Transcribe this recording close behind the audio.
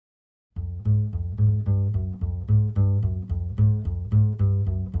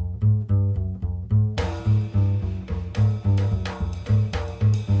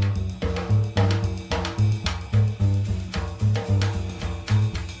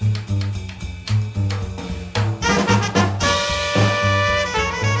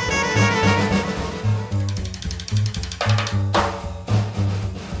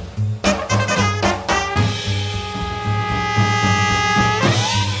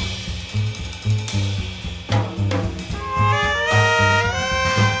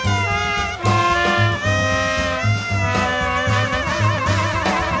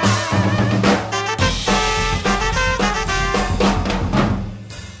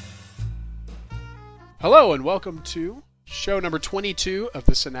Hello and welcome to show number 22 of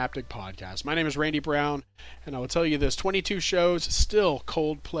the Synaptic Podcast. My name is Randy Brown, and I will tell you this, 22 shows, still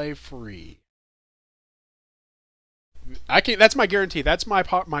Coldplay free. That's my guarantee. That's my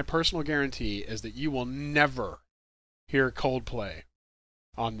personal guarantee, is that you will never hear Coldplay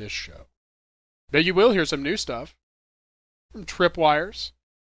on this show. But you will hear some new stuff from Tripwires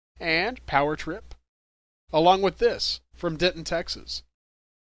and Power Trip, along with this from Denton, Texas.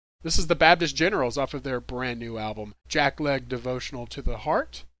 This is the Baptist Generals off of their brand new album, Jackleg Devotional to the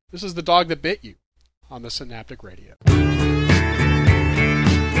Heart. This is The Dog That Bit You on the Synaptic Radio.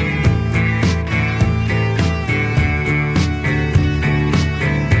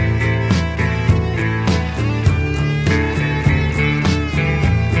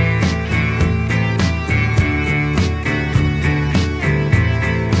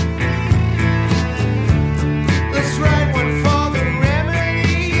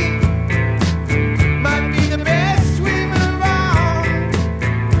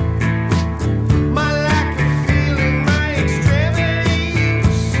 My lack of feeling, my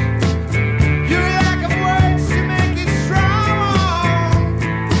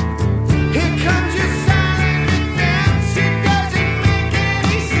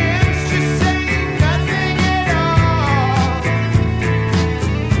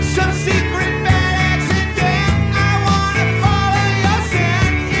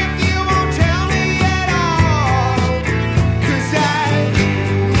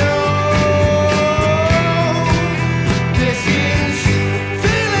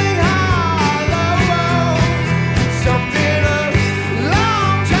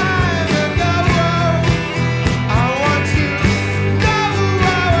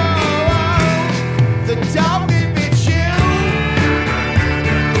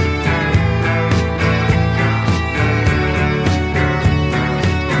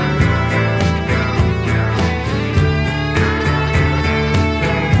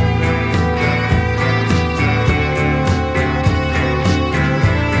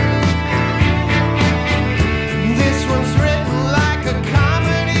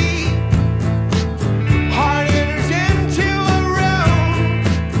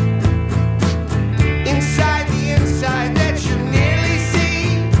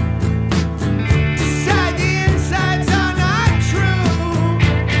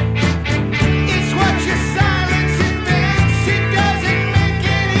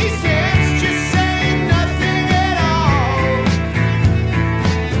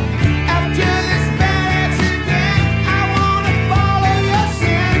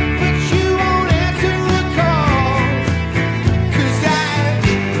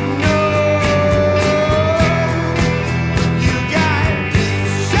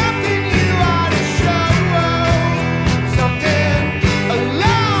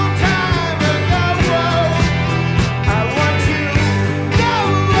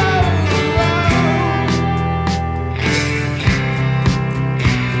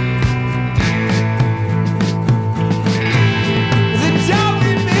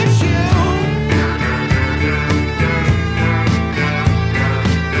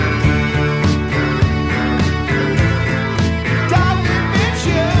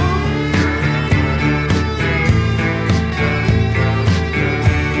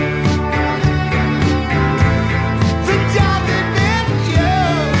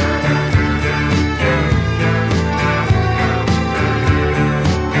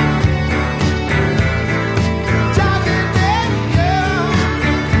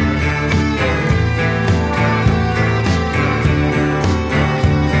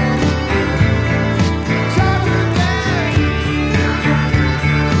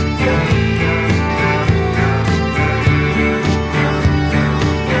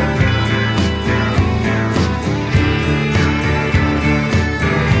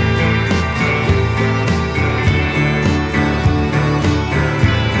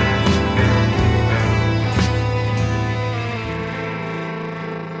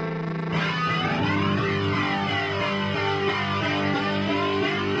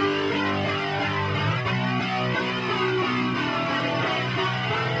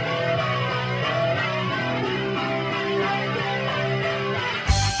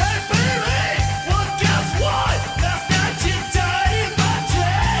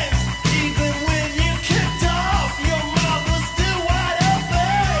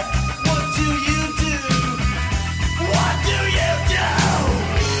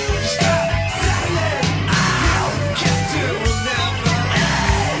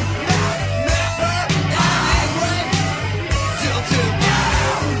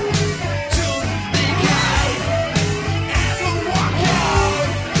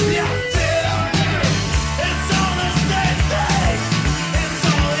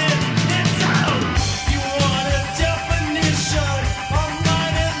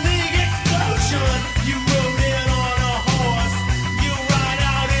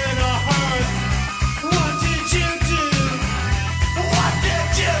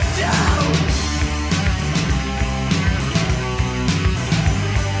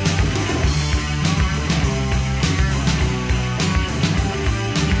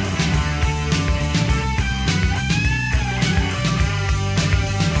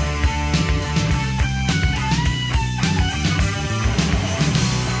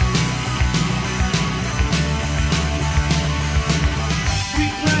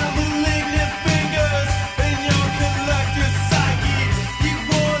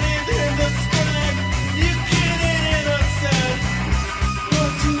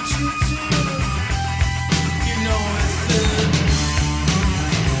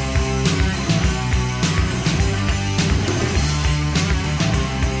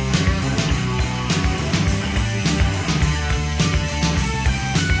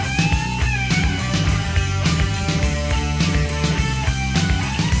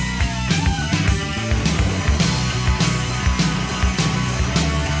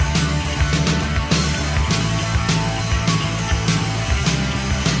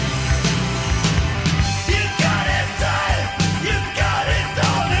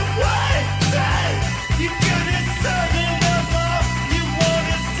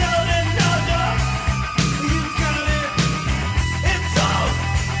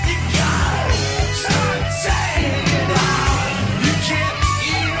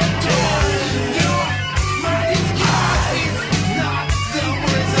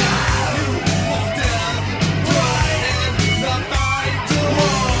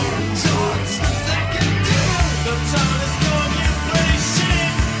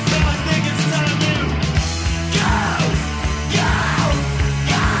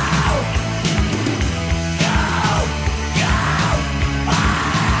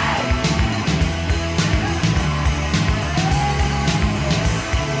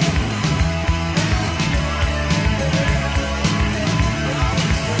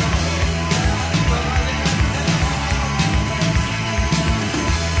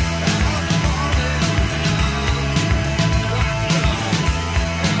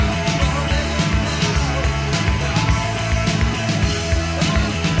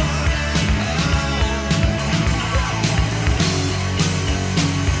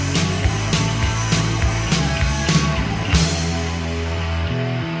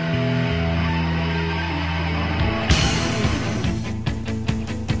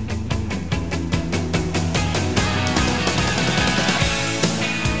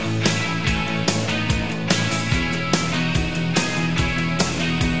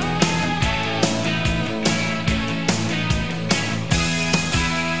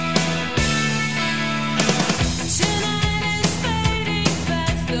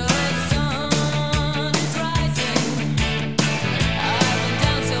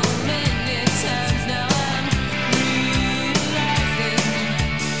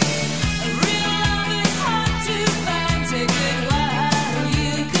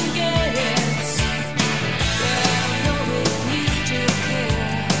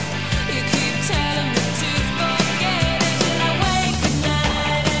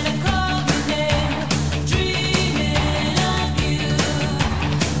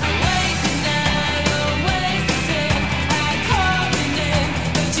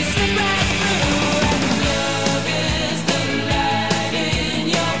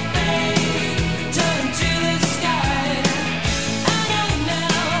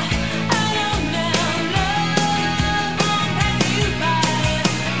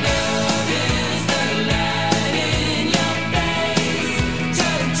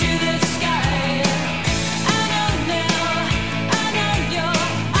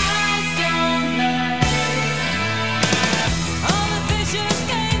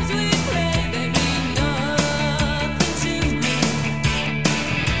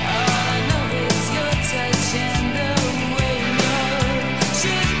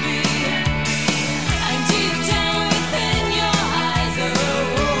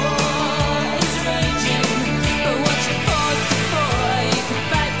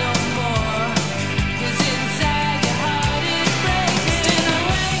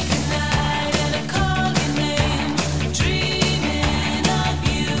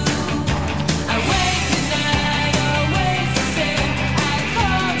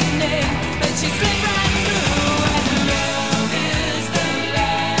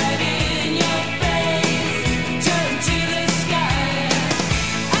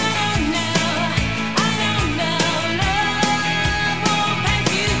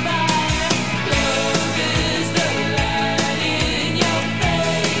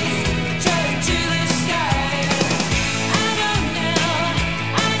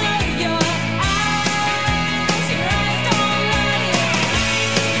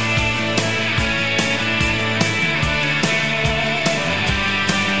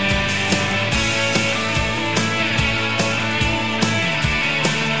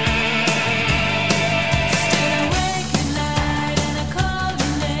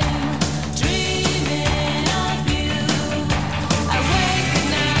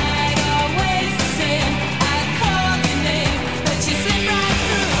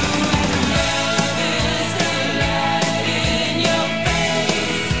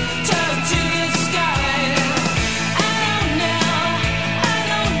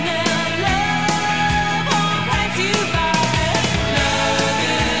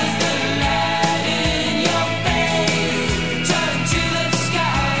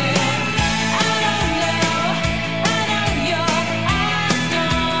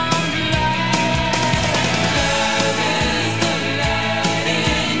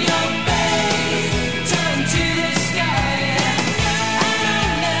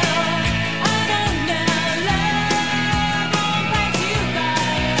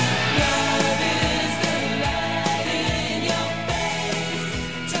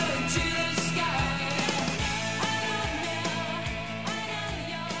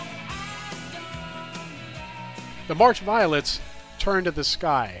The March Violets, Turn to the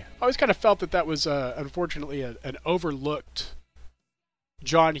Sky. I always kind of felt that was, unfortunately, an overlooked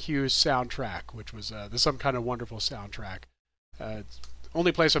John Hughes soundtrack, which was the Some Kind of Wonderful soundtrack.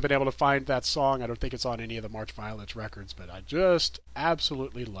 Only place I've been able to find that song. I don't think it's on any of the March Violets records, but I just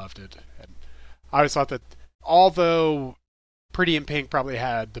absolutely loved it. And I always thought that although Pretty in Pink probably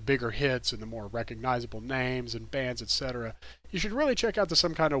had the bigger hits and the more recognizable names and bands, etc., you should really check out the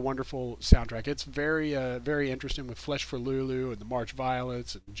Some Kind of Wonderful soundtrack. It's very, very interesting with Flesh for Lulu and the March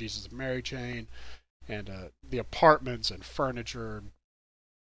Violets and Jesus and Mary Chain and the Apartments and Furniture.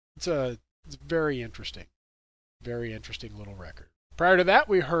 It's very interesting little record. Prior to that,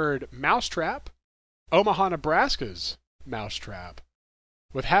 we heard Mousetrap, Omaha, Nebraska's Mousetrap,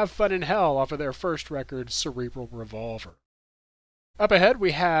 with Have Fun in Hell off of their first record, Cerebral Revolver. Up ahead,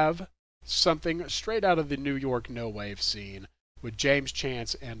 we have something straight out of the New York no-wave scene with James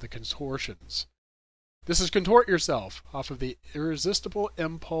Chance and the Contortions. This is Contort Yourself off of the Irresistible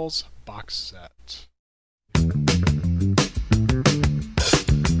Impulse box set.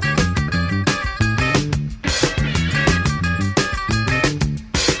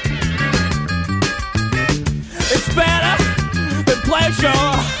 It's better than pleasure.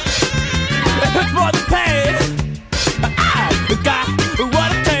 It's more than pain. I got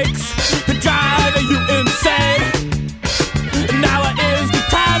what it takes to drive you insane. Now is the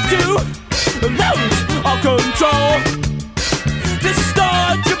time to lose all control.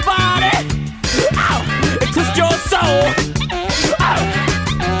 Distort your body, and twist your soul.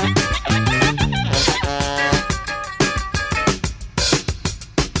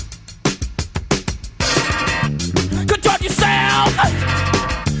 Control yourself.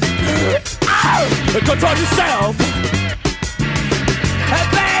 Control yourself. Hey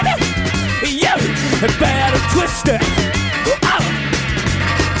baby, you better twist it.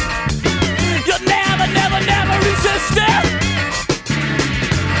 You'll never resist it.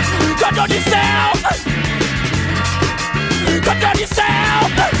 Control yourself. Control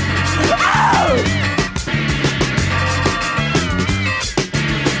yourself.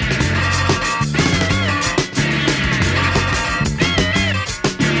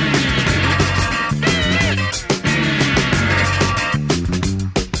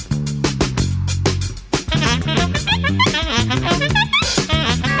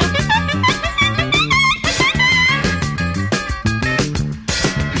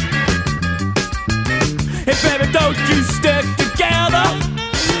 Hey baby, don't you stick together?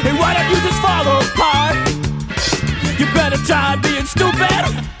 And why don't you just fall apart? You better try being stupid,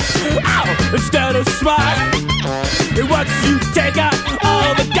 instead of smart. And once you take out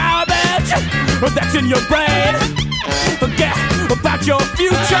all the garbage that's in your brain, forget about your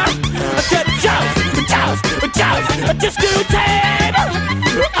future. Get just do tame.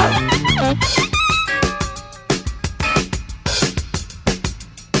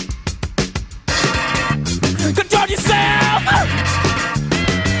 Control yourself.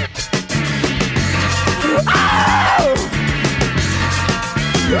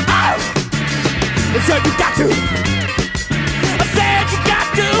 I said you got to. I said you got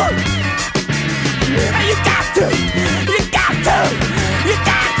to. You got to. You got to. You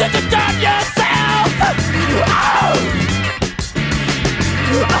got to control yourself.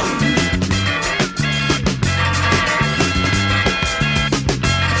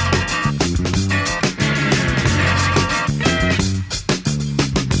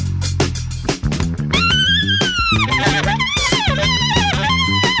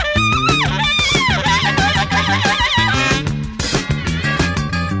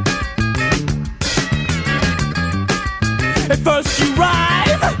 At first you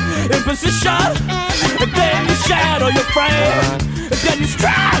rise in position, and then you shadow your frame, and then you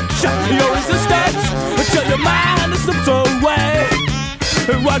stretch your resistance until your mind slips away.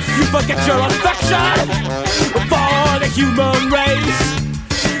 And once you forget your affection for the human race,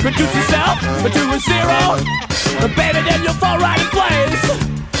 reduce yourself to a zero, and baby, then you'll fall right in place.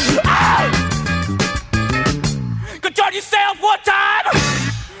 Control yourself one time.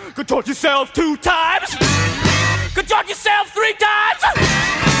 Control yourself 2 times. Control yourself 3 times.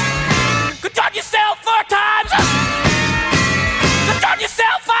 Control yourself 4 times. Control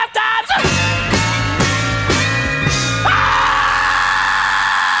yourself 5 times.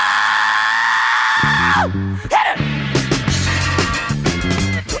 Hit it.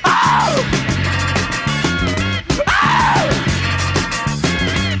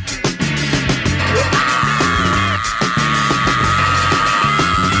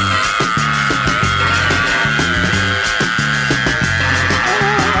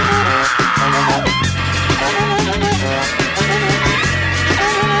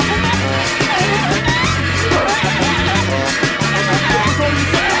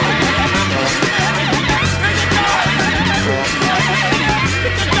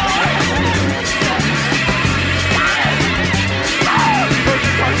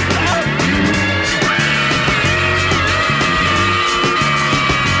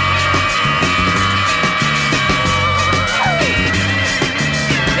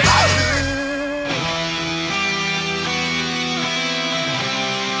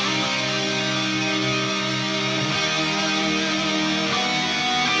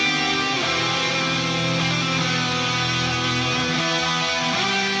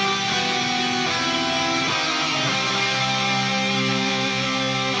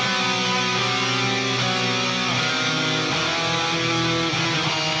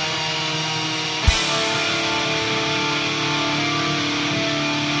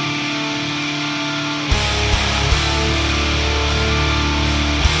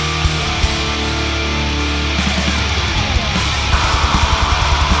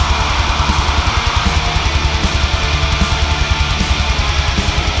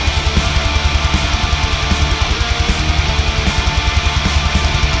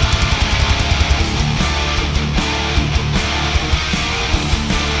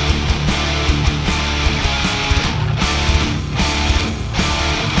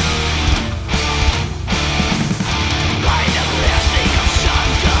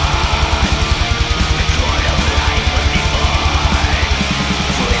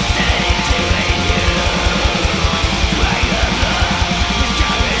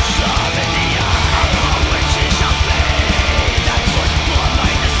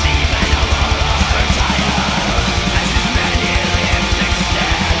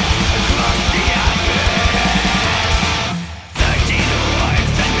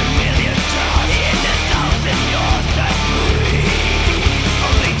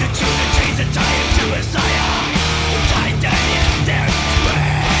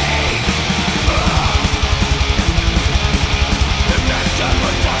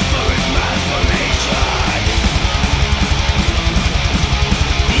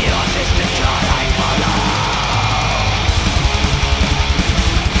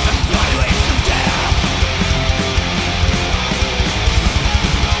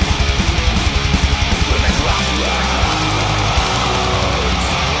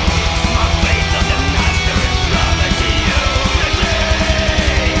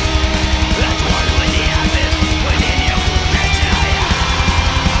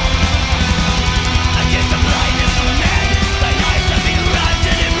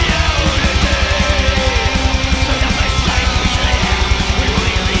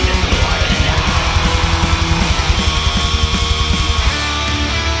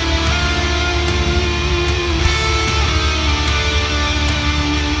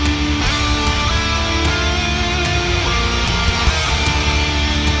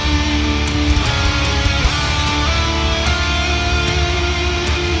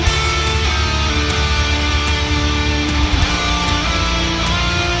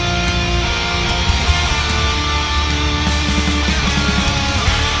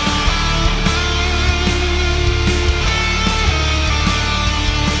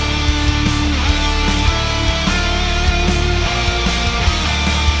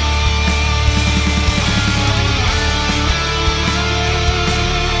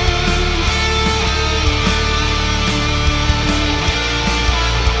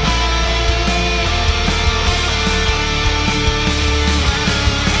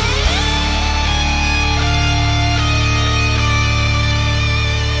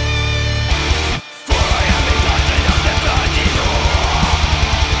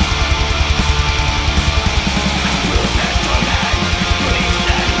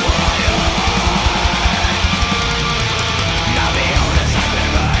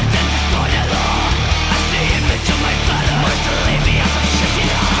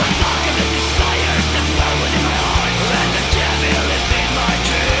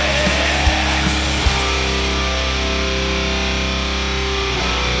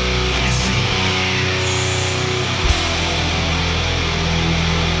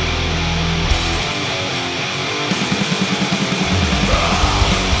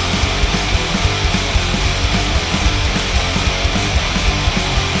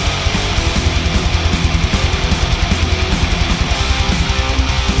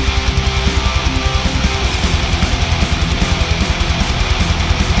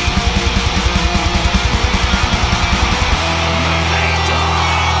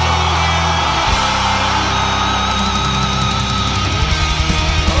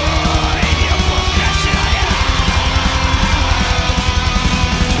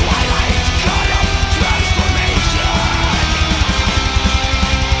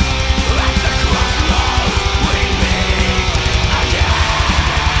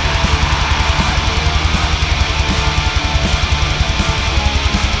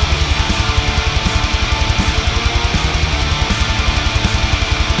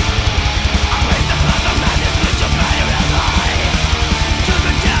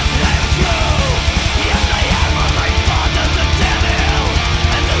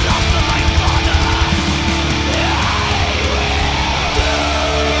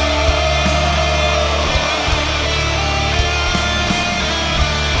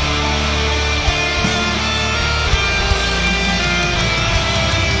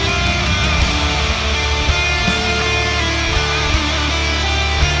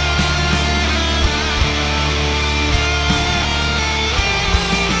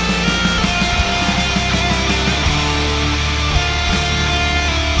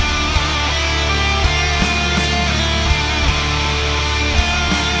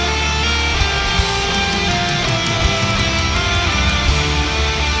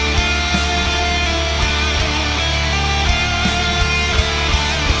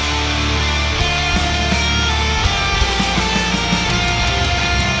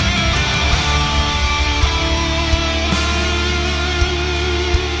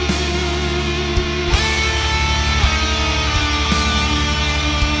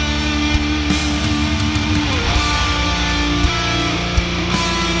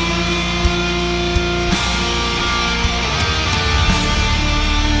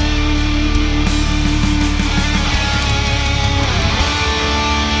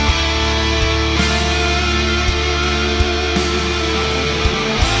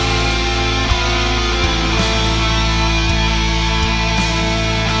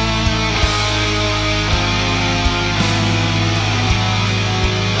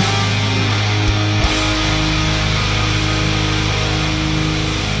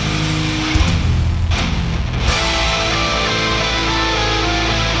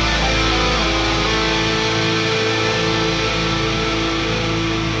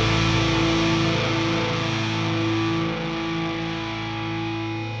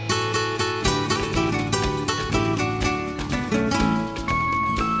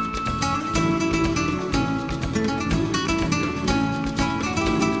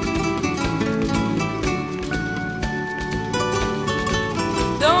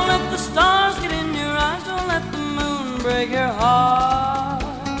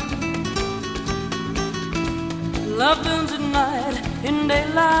 Love blooms at night, in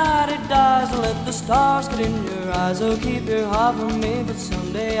daylight it dies. Don't let the stars get in your eyes. Oh, keep your heart from me, but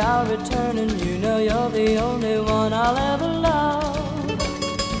someday I'll return, and you know you're the only one I'll ever love.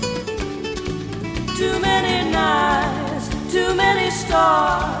 Too many nights, too many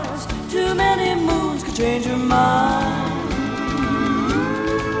stars, too many moons could change your mind.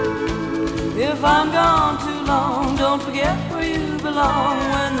 If I'm gone too long, don't forget where you belong.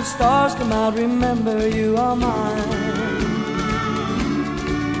 When the stars come out, remember you are mine.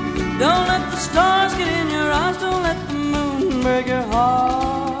 Don't let the stars get in your eyes. Don't let the moon break your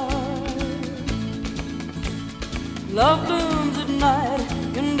heart. Love blooms at night,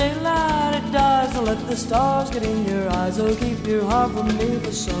 in daylight it dies. Don't let the stars get in your eyes. Oh, keep your heart from me,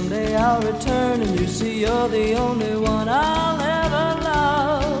 for someday I'll return, and you see you're the only one I'll ever love.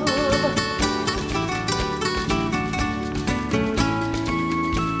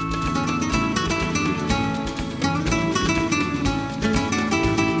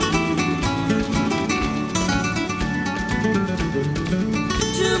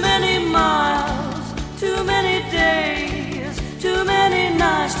 Too many miles, too many days, too many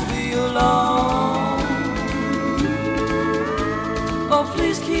nights to be alone. Oh,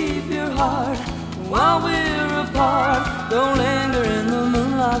 please keep your heart while we're apart. Don't linger in the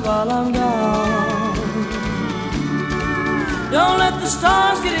moonlight while I'm gone. Don't let the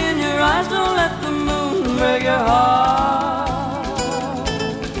stars get in your eyes. Don't let the moon break your heart.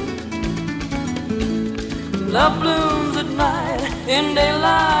 Love blooms at night, in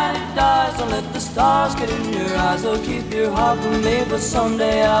daylight it dies. Don't let the stars get in your eyes. Oh, keep your heart from me, but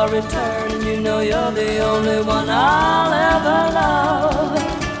someday I'll return, and you know you're the only one I'll ever love.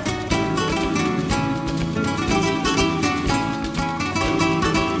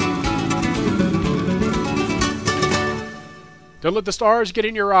 Don't Let the Stars Get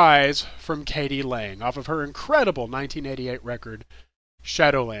in Your Eyes from Katie Lang, off of her incredible 1988 record,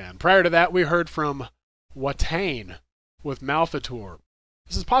 Shadowland. Prior to that, we heard from Watain with Malfator.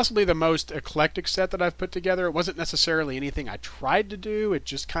 This is possibly the most eclectic set that I've put together. It wasn't necessarily anything I tried to do. It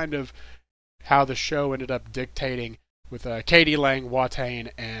just kind of how the show ended up dictating, with Katie Lang,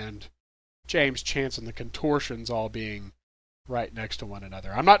 Watain, and James Chance and the Contortions all being right next to one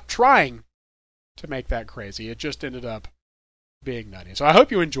another. I'm not trying to make that crazy. It just ended up being nutty. So I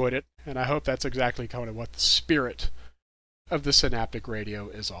hope you enjoyed it, and I hope that's exactly kind of what the spirit of the Synaptic Radio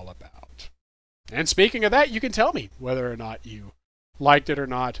is all about. And speaking of that, you can tell me whether or not you liked it or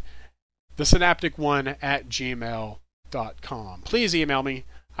not. thesynaptic1@gmail.com. Please email me.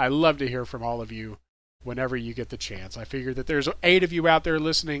 I love to hear from all of you whenever you get the chance. I figure that there's 8 of you out there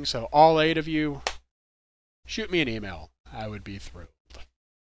listening, so all 8 of you, shoot me an email. I would be thrilled.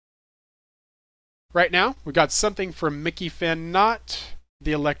 Right now, we got something from Mickey Finn, not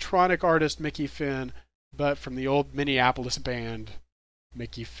the electronic artist Mickey Finn, but from the old Minneapolis band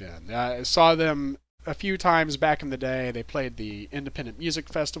Mickey Finn. I saw them a few times back in the day. They played the Independent Music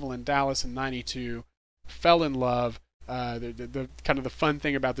Festival in Dallas in '92. Fell in love. The kind of the fun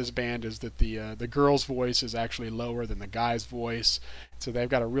thing about this band is that the girl's voice is actually lower than the guy's voice, so they've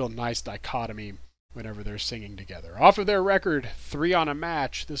got a real nice dichotomy whenever they're singing together. Off of their record, 3 on a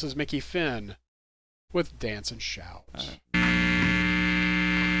Match, this is Mickey Finn with Dance and Shout.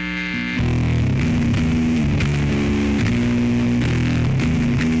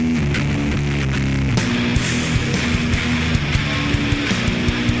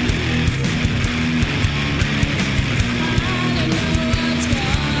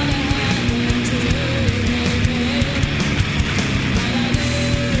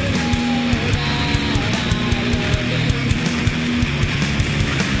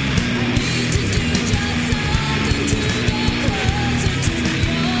 To do just something to get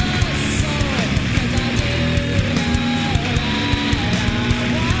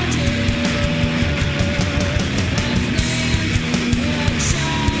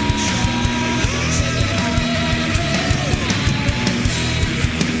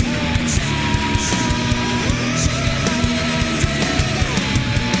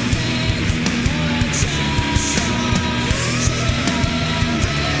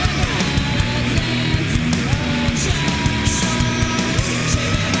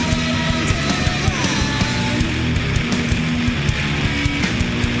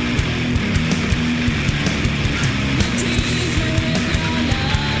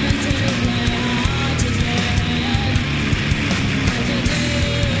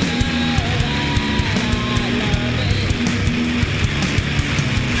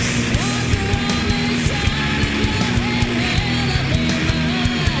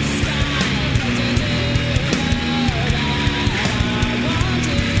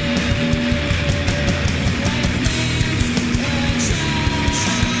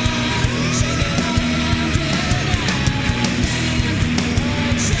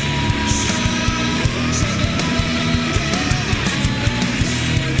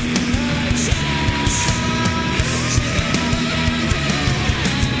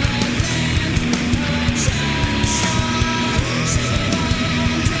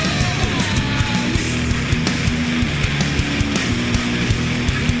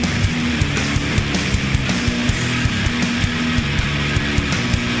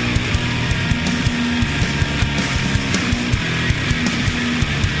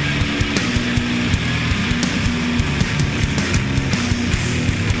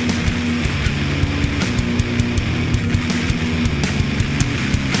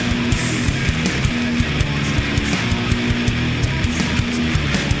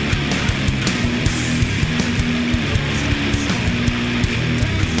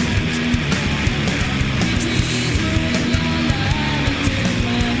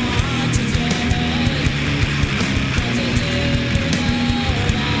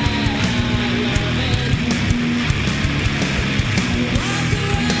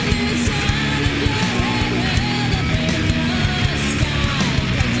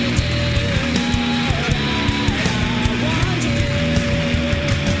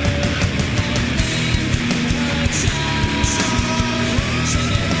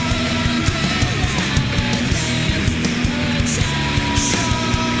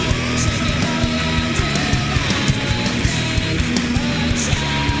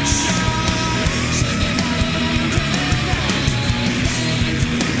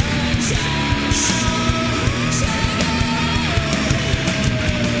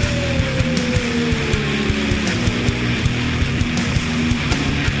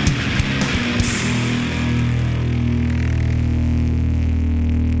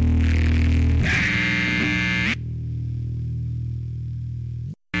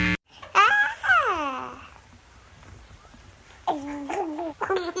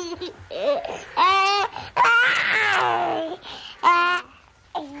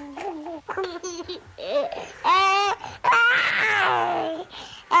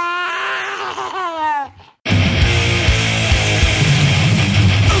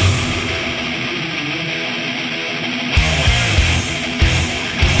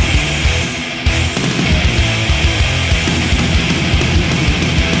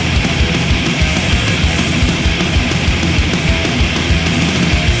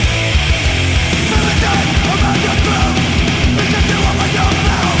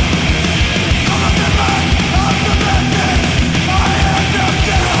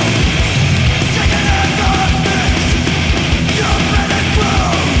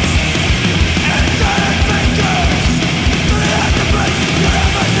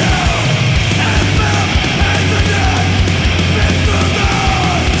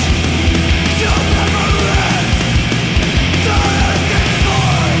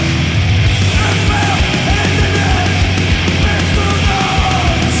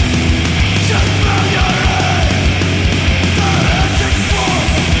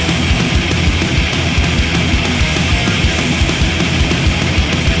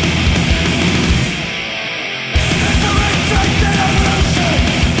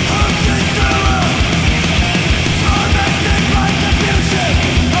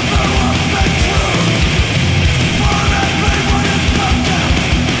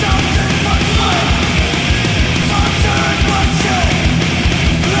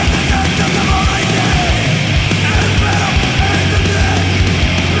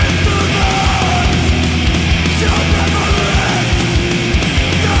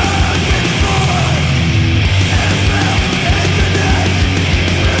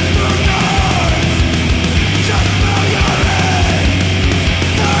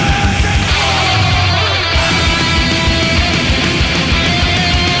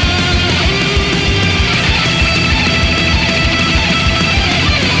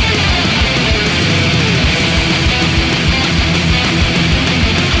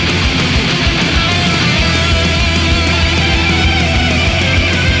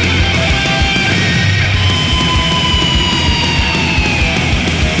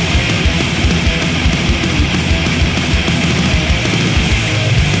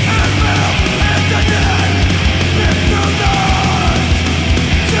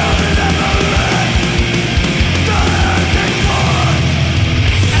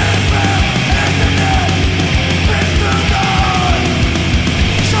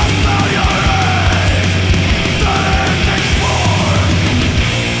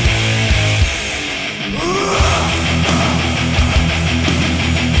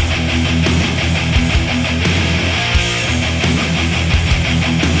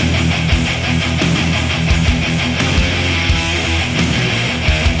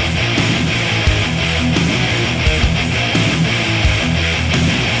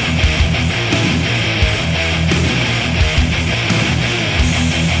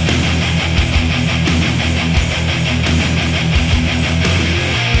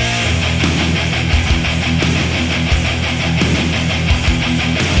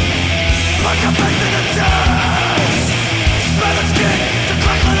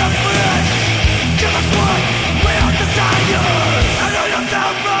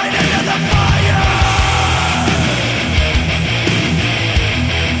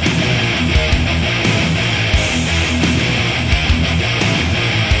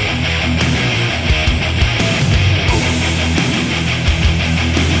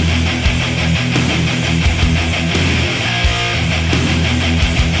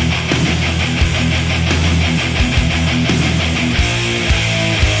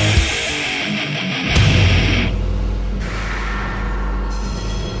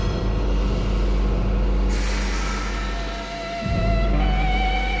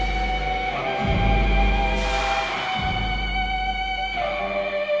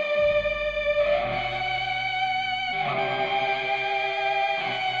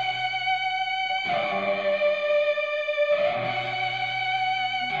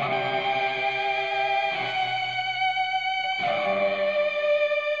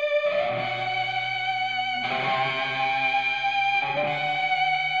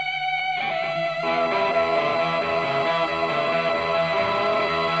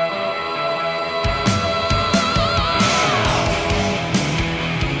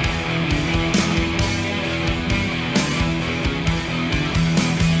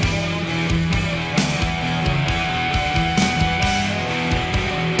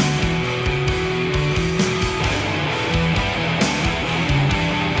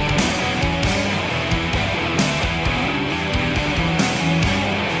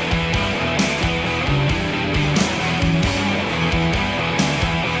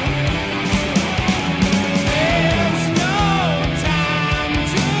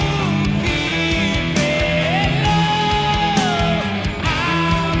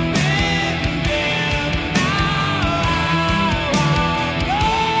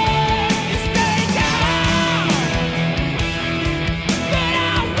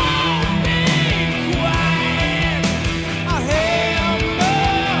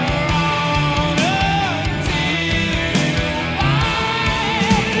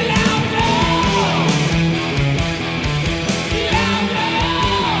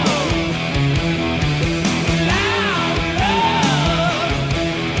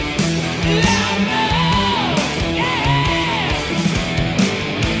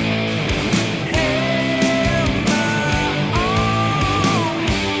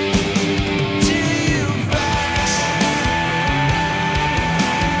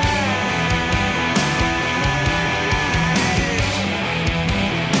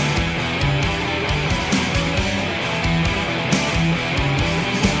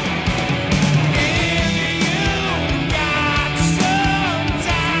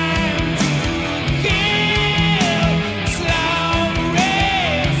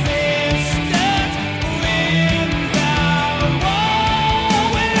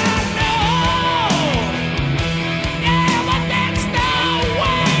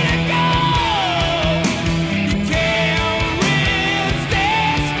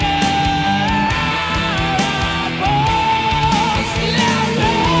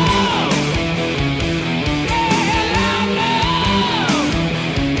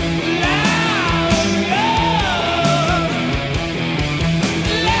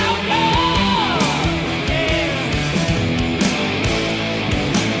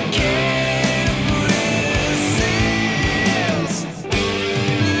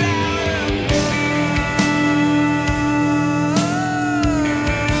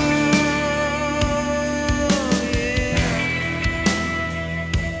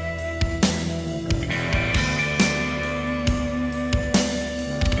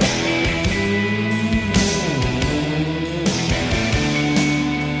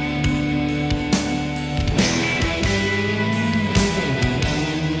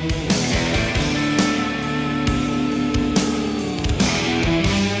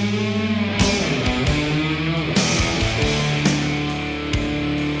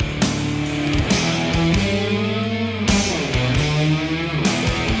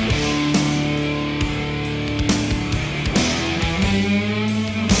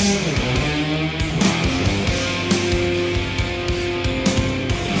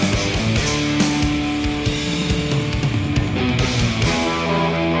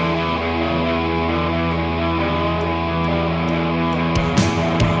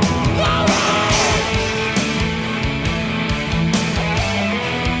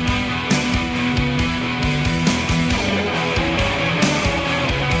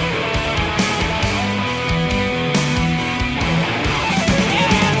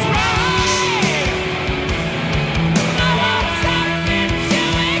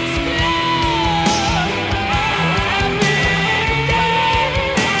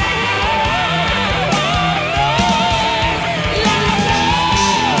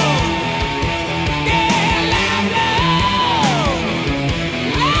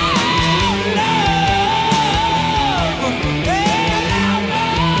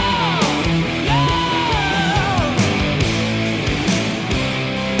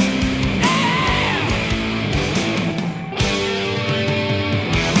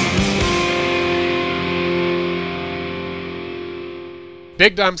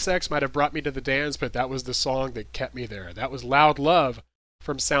Big Dumb Sex might have brought me to the dance, but that was the song that kept me there. That was Loud Love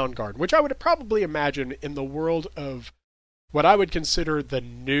from Soundgarden, which I would probably imagine in the world of what I would consider the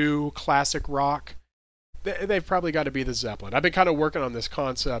new classic rock, they've probably got to be the Zeppelin. I've been kind of working on this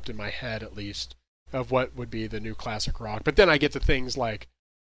concept in my head, at least, of what would be the new classic rock. But then I get to things like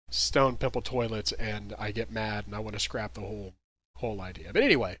Stone Pimple Toilets, and I get mad, and I want to scrap the whole idea. But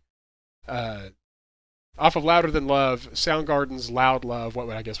anyway, off of Louder Than Love, Soundgarden's Loud Love, what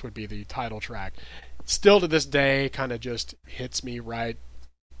I guess would be the title track, still to this day kind of just hits me right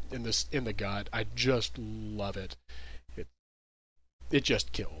in the gut. I just love it. It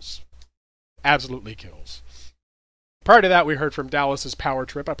just kills. Absolutely kills. Prior to that, we heard from Dallas's Power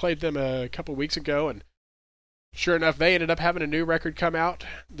Trip. I played them a couple weeks ago, and sure enough, they ended up having a new record come out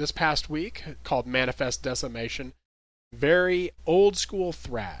this past week called Manifest Decimation. Very old school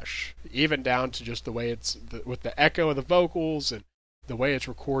thrash, even down to just the way it's with the echo of the vocals and the way it's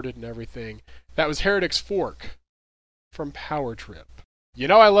recorded and everything. That was Heretic's Fork from Power Trip. You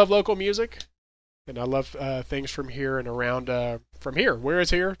know I love local music, and I love things from here and around. From here, where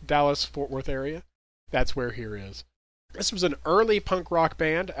is here? Dallas, Fort Worth area. That's where here is. This was an early punk rock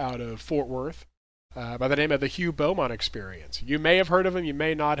band out of Fort Worth by the name of the Hugh Beaumont Experience. You may have heard of them, you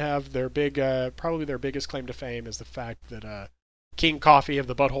may not have. Their probably their biggest claim to fame is the fact that King Coffee of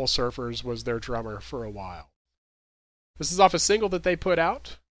the Butthole Surfers was their drummer for a while. This is off a single that they put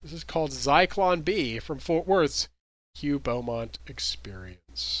out. This is called Zyklon B from Fort Worth's Hugh Beaumont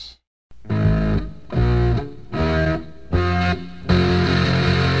Experience.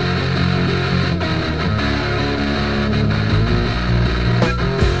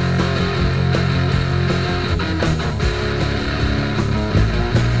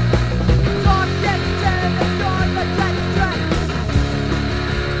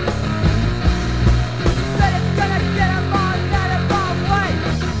 Said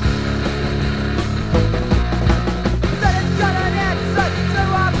it's gonna answer to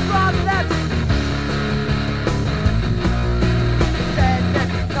our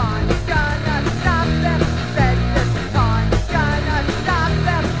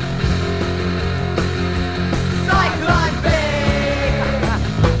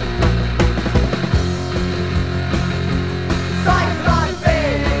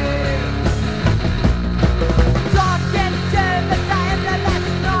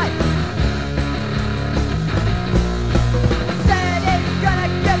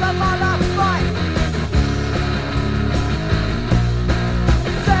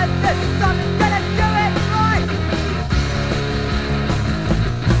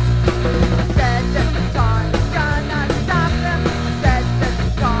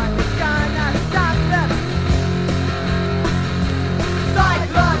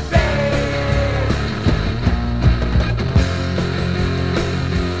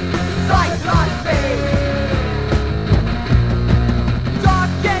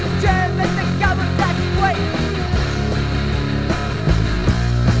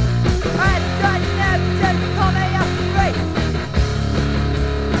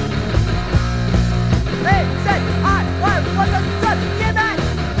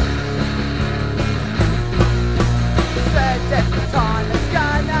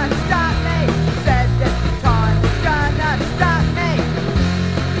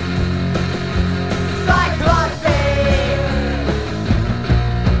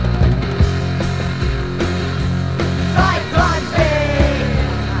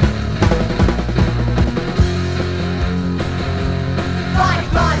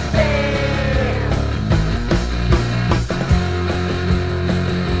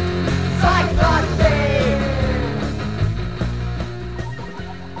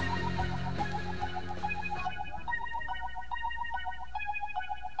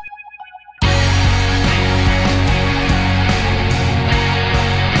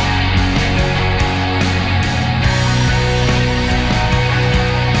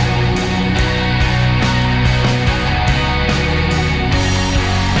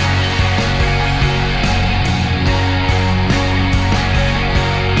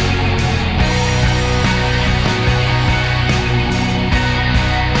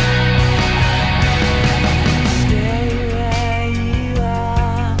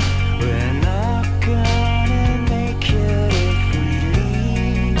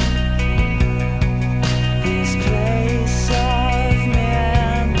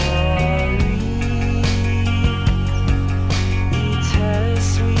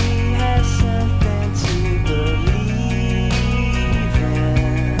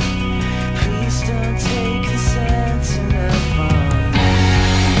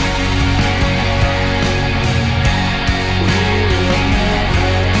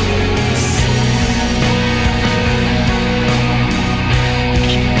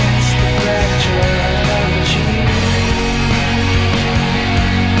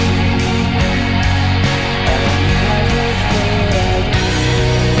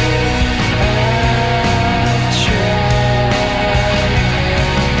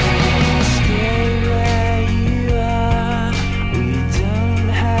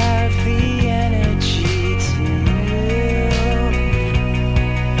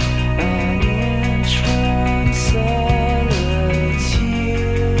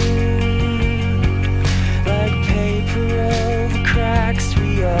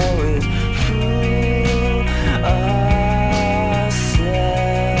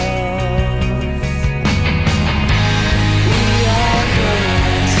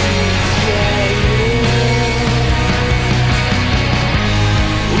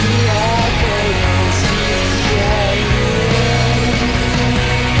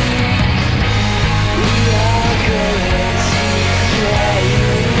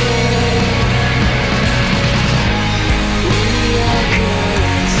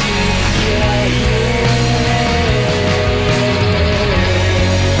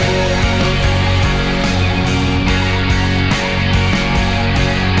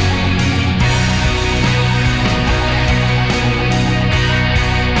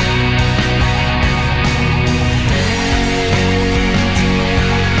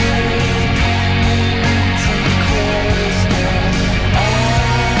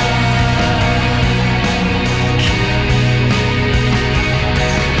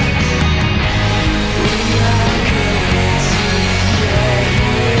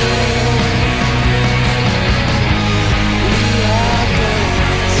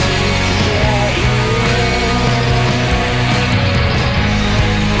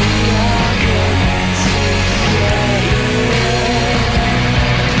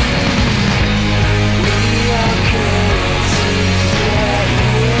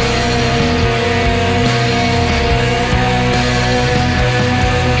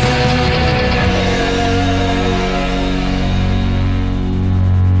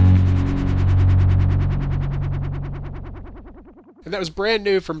was brand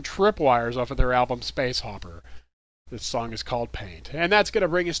new from Tripwires off of their album Space Hopper. This song is called Paint. And that's going to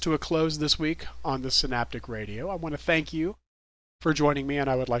bring us to a close this week on the Synaptic Radio. I want to thank you for joining me, and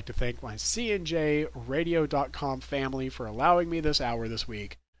I would like to thank my CNJRadio.com family for allowing me this hour this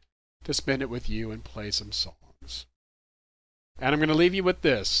week to spend it with you and play some songs. And I'm going to leave you with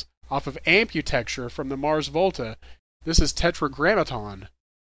this. Off of Amputecture from the Mars Volta, this is Tetragrammaton.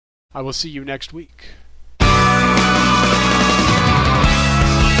 I will see you next week.